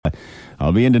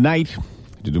I'll be in tonight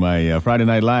to do my Friday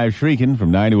Night Live shrieking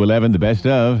from 9 to 11, the best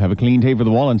of. Have a clean tape for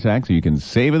the wall and sack so you can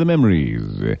savor the memories.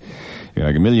 You're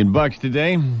like $1 million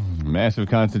today. Massive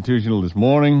constitutional this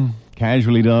morning.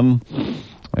 Casually done.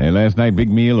 Last night, big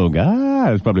meal. Oh,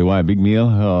 God, that's probably why a big meal.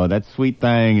 Oh, that sweet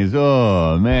thing is,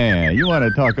 oh, man. You want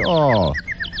to talk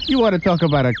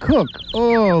about a cook.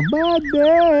 Oh, my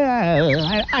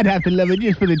God. I'd have to love it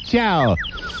just for the chow.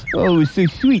 Oh, so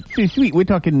sweet, so sweet. We're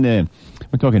talking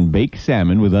baked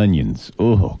salmon with onions.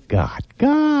 Oh,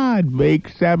 God,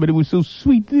 baked salmon. It was so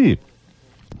sweet.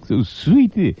 So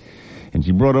sweet. And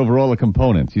she brought over all the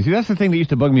components. You see, that's the thing that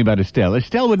used to bug me about Estelle.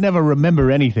 Estelle would never remember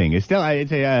anything. Estelle, I'd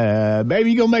say,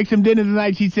 baby, you gonna make some dinner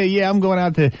tonight? She'd say, yeah, I'm going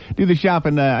out to do the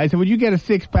shopping. I said, would you get a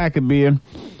 6-pack of beer?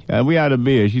 We out of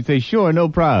beer. She'd say, sure, no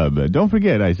problem. Don't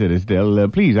forget, I said, Estelle,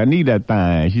 please, I need that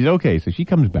thing. She's okay, so she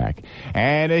comes back.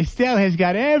 And Estelle has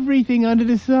got everything under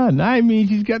the sun. I mean,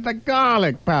 she's got the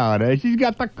garlic powder. She's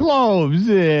got the cloves.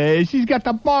 She's got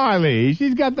the barley.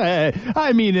 She's got the,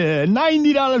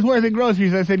 $90 worth of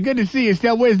groceries. I said, good to see you,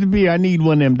 Estelle. Where's the beer? I need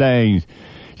one of them things.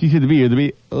 She said, the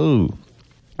beer. Oh.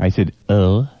 I said,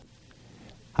 oh.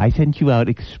 I sent you out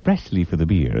expressly for the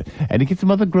beer and to get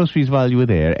some other groceries while you were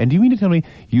there. And do you mean to tell me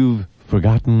you've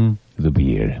forgotten the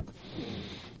beer?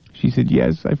 She said,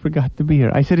 yes, I forgot the beer.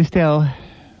 I said, Estelle,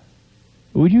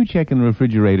 would you check in the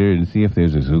refrigerator and see if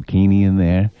there's a zucchini in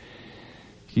there?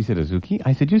 She said, a zucchini?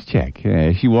 I said, just check.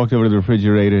 She walked over to the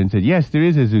refrigerator and said, yes, there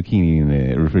is a zucchini in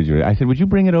the refrigerator. I said, would you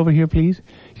bring it over here, please?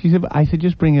 I said,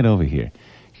 just bring it over here.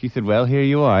 She said, well, here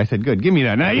you are. I said, good, give me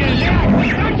that. Now,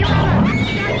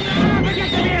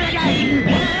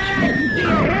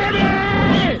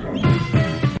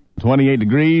 28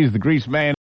 degrees, the Greasman.